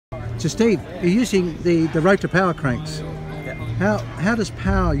So Steve, you're using the rotor power cranks. Yeah. How does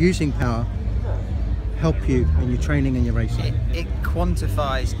using power help you in your training and your racing? It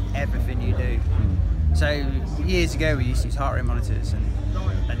quantifies everything you do. So years ago we used to use heart rate monitors, and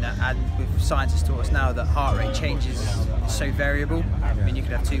with scientists taught us now that heart rate changes is so variable. I mean, you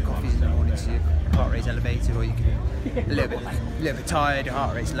could have 2 coffees in the morning so your heart rate's elevated, or you could be a little bit tired, your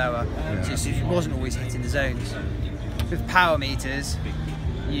heart rate's lower. So it wasn't always hitting the zones. With power meters,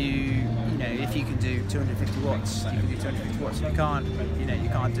 you know, if you can do 250 watts, you can do 250 watts. If you can't, you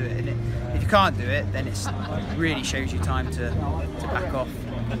can't do it. And if you can't do it, then it really shows you time to back off.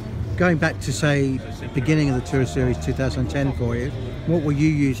 Going back to, say, beginning of the Tour Series 2010 for you, what were you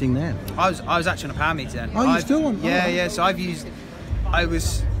using then? I was actually on a power meter then. Oh, you still on? Yeah, yeah. So I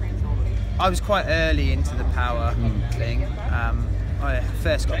was quite early into the power thing. I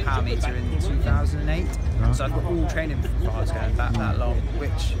first got a power meter in 2008, so I've got all training files going back that long,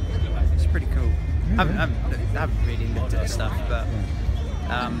 which is pretty cool. I haven't really looked at the stuff, but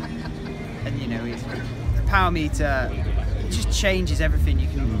and the power meter just changes everything.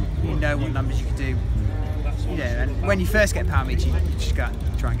 You know what numbers you can do. And when you first get a power meter, you just go out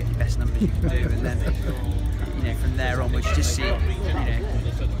and try and get the best numbers you can do, and then from there onwards, you just see,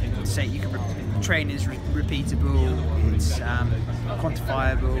 say you can training is repeatable, it's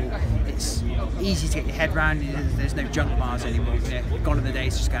quantifiable, it's easy to get your head around. There's no junk miles anymore. Gone are the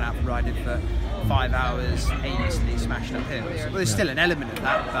days just going out and riding for 5 hours aimlessly smashing up hills. Well, there's still an element of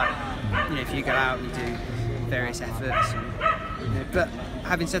that, but if you go out and you do various efforts. But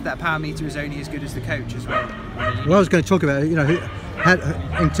having said that, a power meter is only as good as the coach as well. Well, I was going to talk about,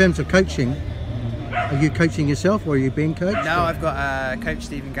 in terms of coaching, are you coaching yourself or are you being coached? No, I've got Coach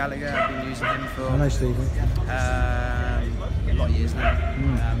Stephen Gallagher. I've been using him for Hello, Stephen. A lot of years now.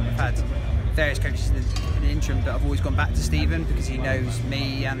 I've had various coaches in the interim, but I've always gone back to Stephen because he knows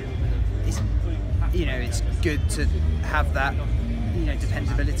me, and it's good to have that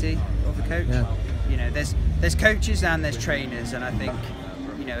dependability of a coach. Yeah. There's coaches and there's trainers, and I think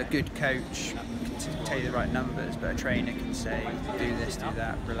a good coach can tell you the right numbers, but a trainer can say do this, do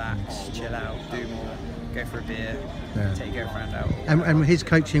that, relax, chill out, do more, go for a beer, take your girlfriend out. And his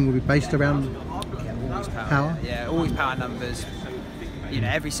coaching will be based around always power. Yeah, always power numbers.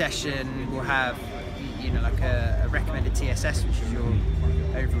 Every session will have like a recommended TSS, which is your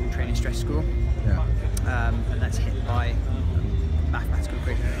overall training stress score. Yeah. And that's hit by mathematical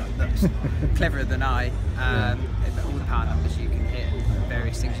equation that's cleverer than I. All the power numbers you can hit,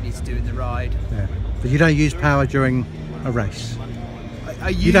 various things you need to do in the ride. Yeah. But you don't use power during a race. No,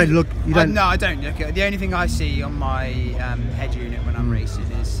 I don't look at it. The only thing I see on my head unit when I'm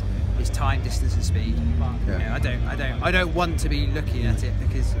racing is time, distance, and speed. Yeah. I don't want to be looking at it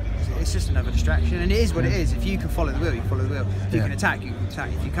because it's just another distraction, and it is what it is. If you can follow the wheel, you follow the wheel. If you can attack, you can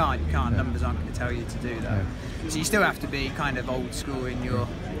attack. If you can't, you can't. Numbers aren't going to tell you to do that. Yeah. So you still have to be kind of old school in your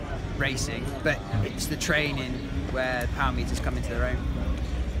racing, but it's the training where the power meters come into their own.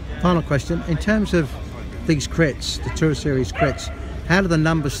 Final question: in terms of these crits, the Tour Series crits, how do the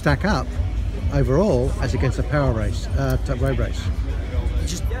numbers stack up overall as against a power race, road race?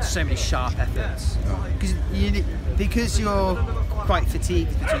 Just so many sharp efforts, because you're quite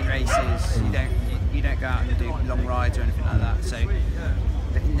fatigued between races. You don't go out and do long rides or anything like that. So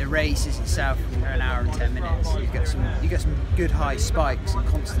in the races itself, they're an hour and 10 minutes. You get some good high spikes and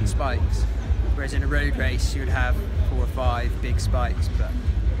constant spikes. Whereas in a road race, you would have 4 or 5 big spikes. But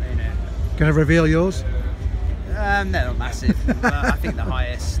Can I reveal yours? They're not massive. But I think the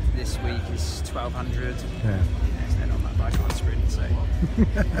highest this week is 1200. Yeah. They're not that much on sprint, so.